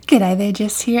G'day there,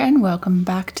 Jess here, and welcome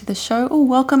back to the show, or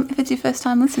welcome if it's your first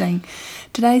time listening.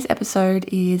 Today's episode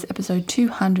is episode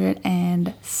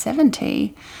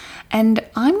 270, and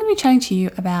I'm going to be chatting to you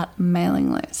about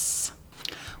mailing lists,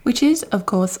 which is, of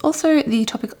course, also the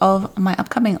topic of my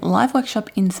upcoming live workshop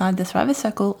inside the Thriver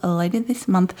Circle later this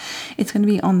month. It's going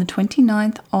to be on the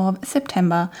 29th of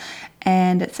September,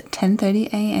 and it's at 10:30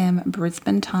 a.m.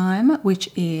 Brisbane time, which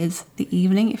is the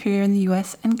evening if you're in the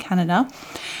US and Canada,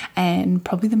 and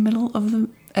probably the middle of the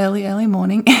early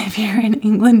morning if you're in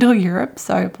England or Europe.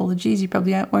 So apologies, you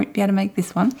probably won't be able to make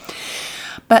this one.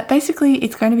 But basically,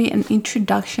 it's going to be an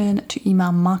introduction to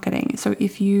email marketing. So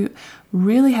if you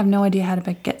really have no idea how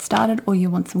to get started, or you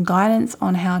want some guidance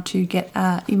on how to get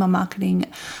an email marketing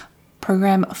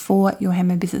program for your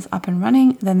handmade business up and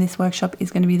running, then this workshop is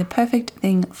going to be the perfect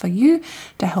thing for you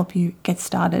to help you get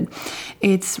started.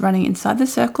 It's running inside the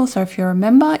circle, so if you're a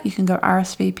member, you can go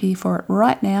RSVP for it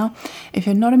right now. If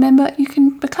you're not a member, you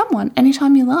can become one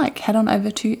anytime you like. Head on over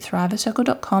to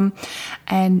thrivercircle.com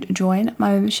and join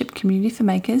my membership community for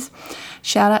makers.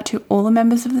 Shout out to all the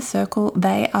members of the circle.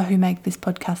 They are who make this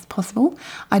podcast possible.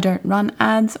 I don't run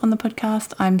ads on the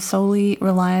podcast. I'm solely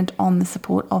reliant on the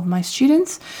support of my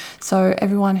students. So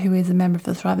everyone who is a member of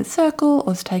the Thriver Circle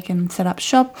or has set up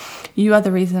shop, you are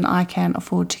the reason I can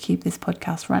afford to keep this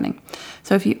podcast running.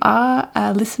 So if you are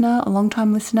a listener, a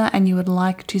long-time listener, and you would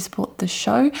like to support the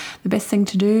show, the best thing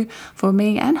to do for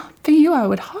me and for you, I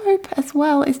would hope as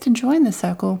well, is to join the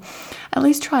circle. At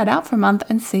least try it out for a month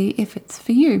and see if it's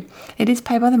for you. It is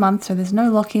pay by the month, so there's no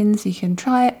lock-ins. You can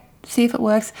try it, see if it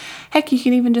works. Heck, you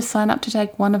can even just sign up to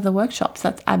take one of the workshops.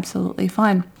 That's absolutely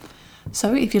fine.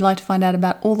 So if you'd like to find out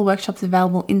about all the workshops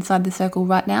available inside the circle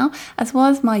right now, as well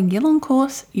as my year-long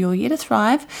course, Your Year to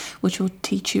Thrive, which will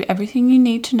teach you everything you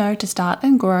need to know to start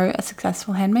and grow a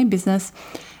successful handmade business,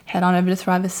 head on over to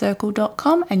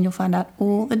thrivercircle.com and you'll find out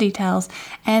all the details,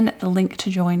 and the link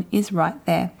to join is right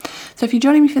there. So if you're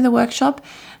joining me for the workshop,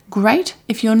 great.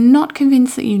 If you're not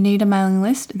convinced that you need a mailing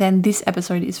list, then this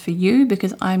episode is for you,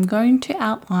 because I'm going to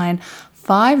outline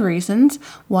 5 reasons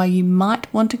why you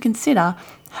might want to consider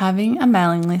having a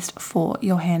mailing list for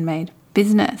your handmade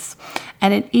business.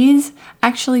 And it is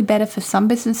actually better for some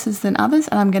businesses than others,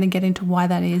 and I'm going to get into why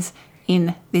that is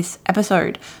in this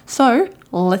episode. So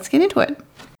let's get into it.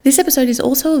 This episode is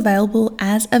also available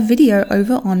as a video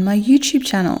over on my YouTube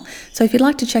channel. So if you'd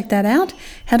like to check that out,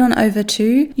 head on over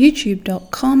to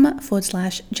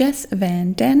youtube.com/Jess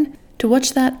Van Den to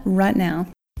watch that right now.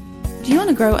 Do you want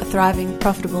to grow a thriving,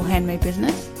 profitable handmade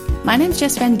business? My name's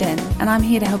Jess Van Den, and I'm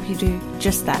here to help you do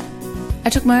just that.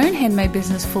 I took my own handmade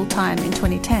business full-time in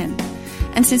 2010,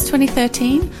 and since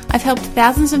 2013, I've helped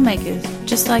thousands of makers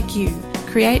just like you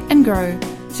create and grow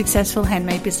successful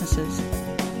handmade businesses.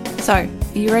 So, are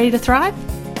you ready to thrive?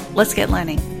 Let's get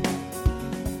learning.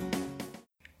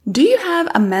 Do you have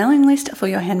a mailing list for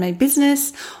your handmade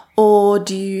business, or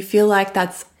do you feel like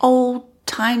that's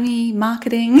old-timey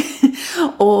marketing?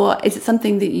 Or is it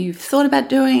something that you've thought about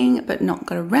doing but not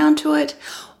got around to it?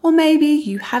 Or maybe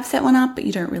you have set one up but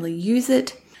you don't really use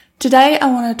it. Today I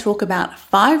want to talk about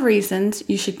 5 reasons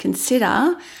you should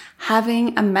consider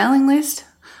having a mailing list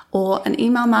or an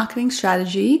email marketing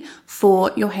strategy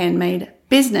for your handmade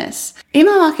business.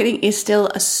 Email marketing is still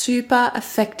a super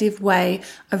effective way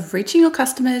of reaching your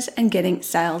customers and getting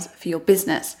sales for your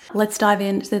business. Let's dive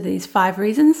into these 5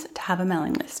 reasons to have a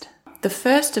mailing list. The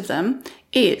first of them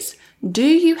is, do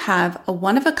you have a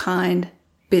one-of-a-kind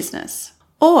business?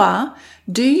 Or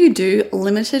do you do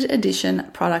limited edition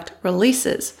product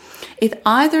releases? If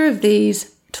either of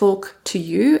these talk to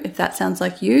you, if that sounds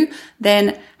like you,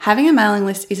 then having a mailing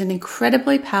list is an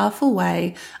incredibly powerful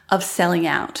way of selling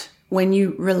out when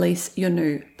you release your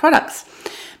new products.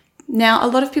 Now, a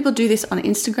lot of people do this on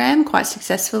Instagram quite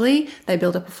successfully. They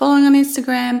build up a following on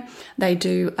Instagram, they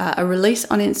do a release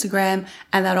on Instagram,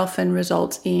 and that often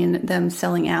results in them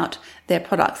selling out their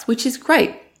products, which is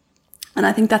great. And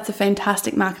I think that's a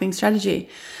fantastic marketing strategy.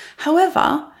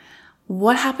 However,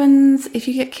 what happens if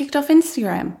you get kicked off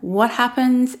Instagram? What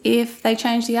happens if they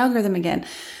change the algorithm again?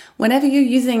 Whenever you're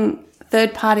using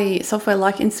third-party software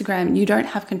like Instagram, you don't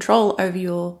have control over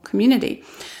your community.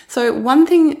 So one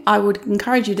thing I would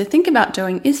encourage you to think about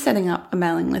doing is setting up a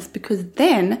mailing list, because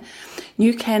then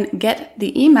you can get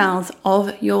the emails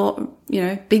of your,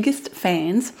 biggest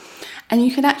fans, and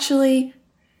you can actually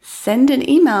send an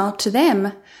email to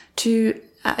them to,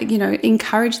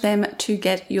 encourage them to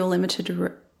get your limited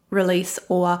release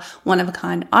or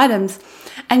one-of-a-kind items.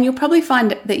 And you'll probably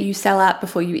find that you sell out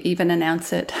before you even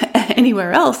announce it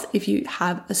anywhere else if you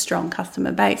have a strong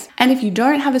customer base. And if you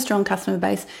don't have a strong customer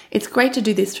base, it's great to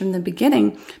do this from the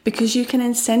beginning because you can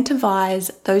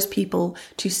incentivize those people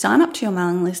to sign up to your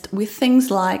mailing list with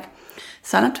things like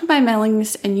sign up to my mailing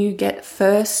list and you get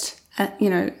first,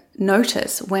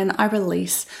 notice when I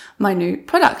release my new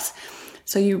products.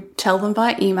 So you tell them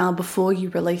via email before you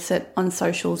release it on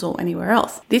socials or anywhere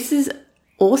else. This is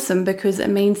awesome because it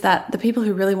means that the people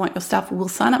who really want your stuff will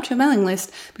sign up to your mailing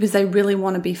list because they really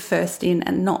want to be first in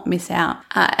and not miss out.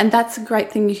 And that's a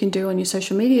great thing you can do on your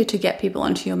social media to get people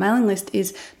onto your mailing list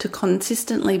is to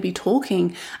consistently be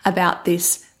talking about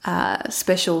this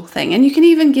special thing. And you can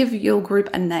even give your group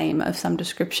a name of some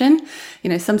description,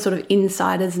 some sort of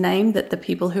insider's name that the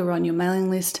people who are on your mailing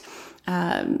list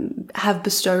have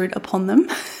bestowed upon them.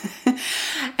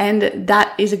 And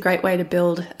that is a great way to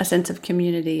build a sense of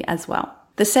community as well.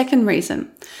 The second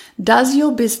reason, does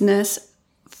your business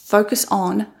focus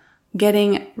on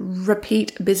getting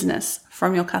repeat business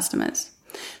from your customers?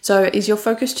 So is your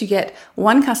focus to get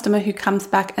one customer who comes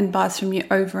back and buys from you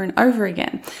over and over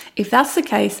again? If that's the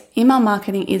case, email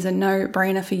marketing is a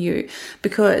no-brainer for you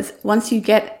because once you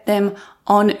get them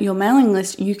on your mailing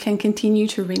list, you can continue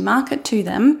to remarket to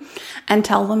them and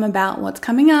tell them about what's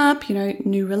coming up,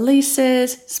 new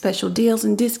releases, special deals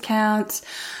and discounts,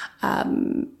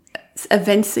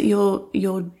 events that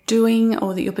you're doing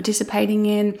or that you're participating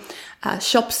in,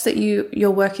 shops that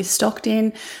your work is stocked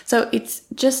in. So it's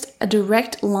just a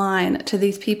direct line to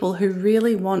these people who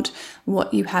really want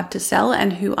what you have to sell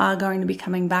and who are going to be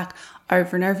coming back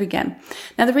over and over again.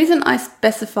 Now, the reason I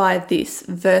specify this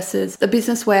versus the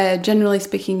business where generally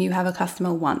speaking you have a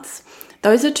customer once,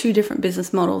 those are two different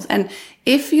business models. And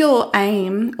if your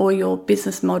aim or your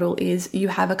business model is you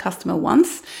have a customer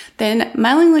once, then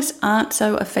mailing lists aren't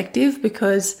so effective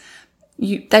because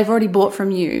they've already bought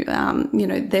from you.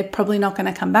 They're probably not going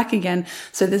to come back again.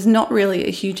 So there's not really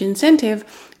a huge incentive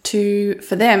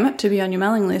for them to be on your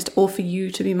mailing list or for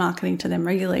you to be marketing to them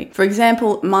regularly. For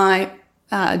example, my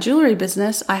jewelry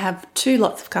business, I have two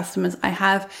lots of customers. I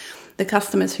have the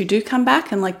customers who do come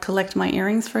back and collect my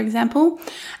earrings, for example.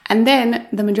 And then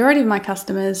the majority of my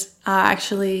customers are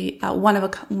actually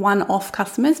one-off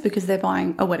customers because they're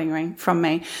buying a wedding ring from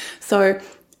me. So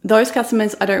those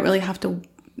customers, I don't really have to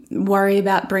worry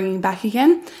about bringing back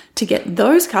again. To get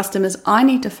those customers, I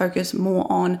need to focus more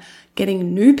on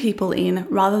getting new people in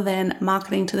rather than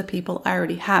marketing to the people I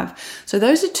already have. So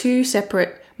those are two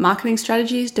separate marketing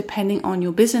strategies depending on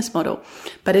your business model.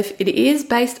 But if it is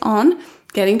based on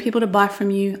getting people to buy from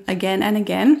you again and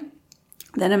again,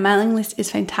 then a mailing list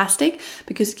is fantastic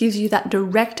because it gives you that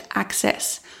direct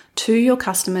access to your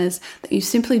customers that you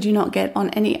simply do not get on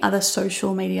any other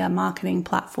social media marketing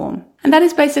platform. And that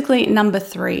is basically number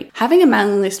 3. Having a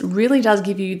mailing list really does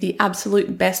give you the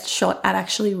absolute best shot at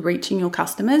actually reaching your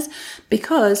customers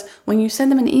because when you send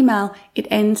them an email, it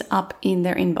ends up in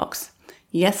their inbox.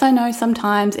 Yes, I know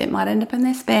sometimes it might end up in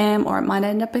their spam or it might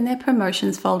end up in their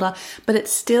promotions folder, but it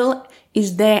still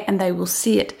is there and they will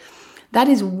see it. That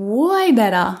is way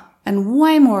better and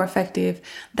way more effective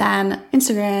than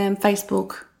Instagram,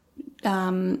 Facebook,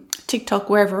 TikTok,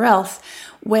 wherever else,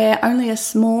 where only a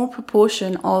small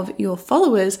proportion of your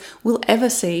followers will ever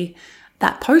see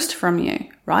that post from you,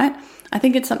 right? I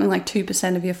think it's something like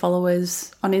 2% of your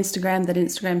followers on Instagram that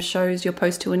Instagram shows your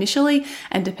post to initially,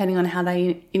 and depending on how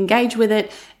they engage with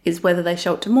it is whether they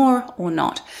show it to more or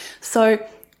not. So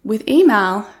with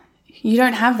email, you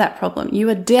don't have that problem. You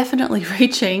are definitely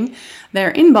reaching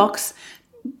their inbox,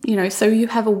 so you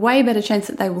have a way better chance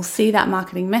that they will see that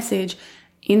marketing message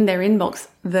in their inbox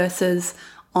versus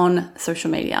on social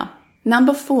media.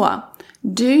 Number 4,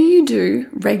 do you do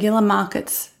regular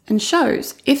markets and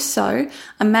shows? If so,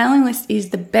 a mailing list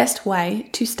is the best way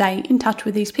to stay in touch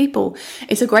with these people.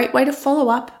 It's a great way to follow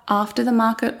up after the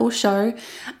market or show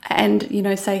and,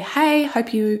 say, hey,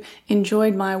 hope you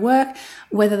enjoyed my work.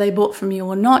 Whether they bought from you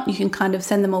or not, you can kind of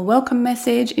send them a welcome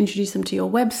message, introduce them to your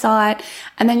website,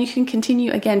 and then you can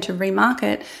continue again to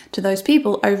remarket to those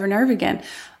people over and over again.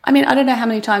 I mean, I don't know how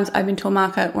many times I've been to a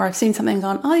market where I've seen something and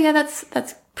gone, oh yeah,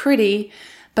 that's pretty,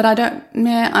 but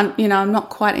I'm not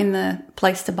quite in the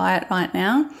place to buy it right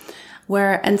now.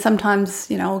 And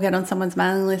sometimes, I'll get on someone's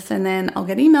mailing list and then I'll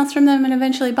get emails from them and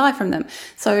eventually buy from them.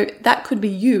 So that could be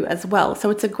you as well.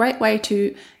 So it's a great way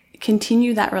to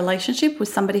continue that relationship with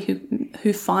somebody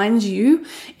who finds you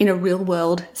in a real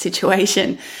world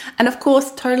situation. And of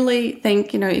course, totally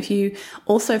think, if you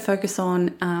also focus on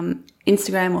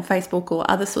Instagram or Facebook or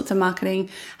other sorts of marketing,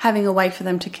 having a way for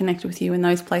them to connect with you in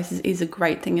those places is a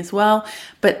great thing as well.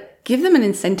 But give them an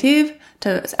incentive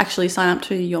to actually sign up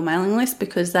to your mailing list,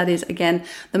 because that is, again,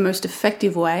 the most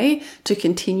effective way to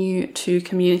continue to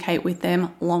communicate with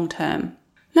them long term.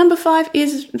 Number 5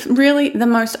 is really the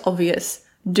most obvious.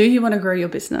 Do you want to grow your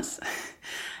business?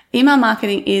 Email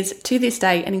marketing is, to this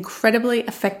day, an incredibly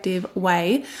effective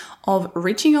way of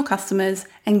reaching your customers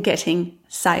and getting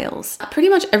sales. Pretty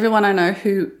much everyone I know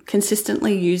who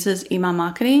consistently uses email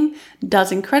marketing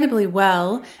does incredibly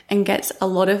well and gets a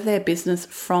lot of their business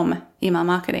from email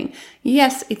marketing.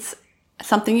 Yes, it's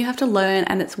something you have to learn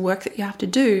and it's work that you have to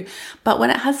do, but when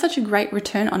it has such a great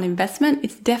return on investment,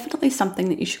 it's definitely something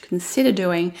that you should consider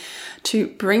doing to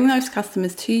bring those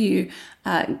customers to you.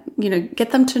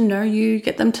 Get them to know you,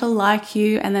 get them to like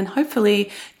you, and then hopefully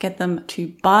get them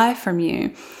to buy from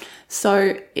you.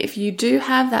 So if you do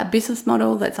have that business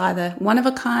model that's either one of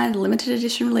a kind, limited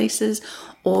edition releases,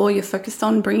 or you're focused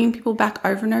on bringing people back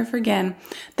over and over again,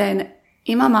 then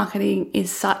email marketing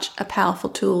is such a powerful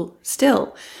tool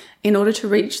still. In order to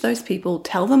reach those people,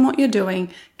 tell them what you're doing,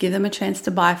 give them a chance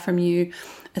to buy from you,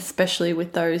 especially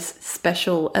with those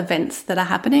special events that are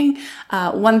happening.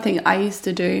 One thing I used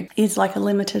to do is like a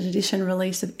limited edition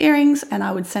release of earrings, and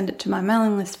I would send it to my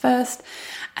mailing list first,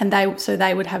 and they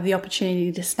would have the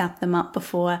opportunity to snap them up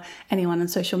before anyone on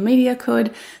social media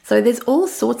could. So there's all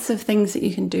sorts of things that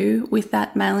you can do with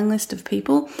that mailing list of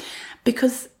people,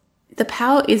 because the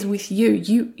power is with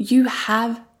you. You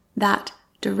have that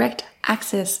direct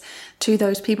access to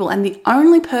those people, and the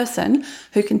only person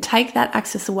who can take that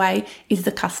access away is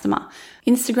the customer.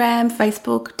 Instagram,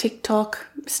 Facebook, TikTok,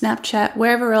 Snapchat,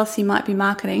 wherever else you might be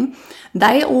marketing,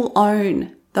 they all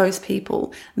own those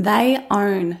people. They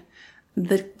own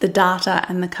the data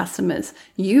and the customers.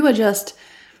 You are just,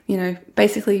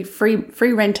 basically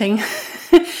free renting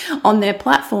on their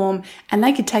platform, and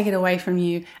they could take it away from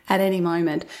you at any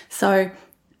moment. So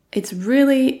it's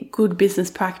really good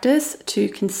business practice to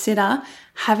consider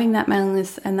having that mailing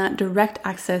list and that direct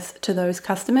access to those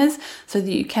customers so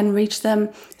that you can reach them,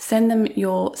 send them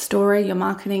your story, your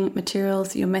marketing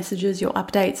materials, your messages, your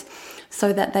updates,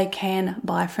 so that they can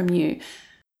buy from you.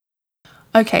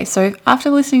 Okay, so after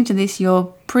listening to this, you're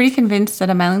pretty convinced that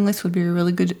a mailing list would be a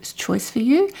really good choice for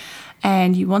you,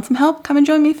 and you want some help, come and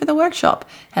join me for the workshop.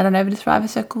 Head on over to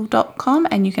thrivercircle.com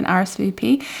and you can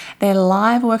RSVP. They're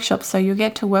live workshops, so you'll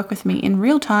get to work with me in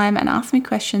real time and ask me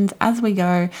questions as we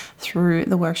go through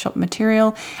the workshop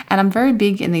material. And I'm very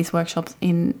big in these workshops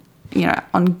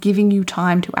on giving you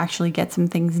time to actually get some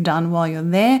things done while you're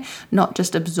there, not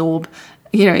just absorb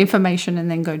information and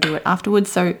then go do it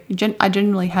afterwards. So I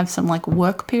generally have some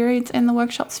work periods in the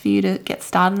workshops for you to get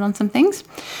started on some things.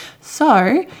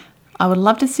 So I would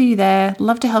love to see you there,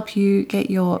 love to help you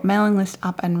get your mailing list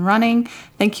up and running.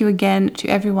 Thank you again to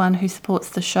everyone who supports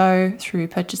the show through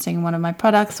purchasing one of my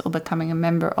products or becoming a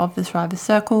member of the Thriver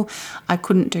Circle. I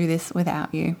couldn't do this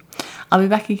without you. I'll be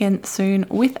back again soon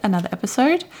with another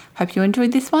episode. Hope you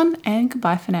enjoyed this one, and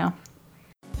goodbye for now.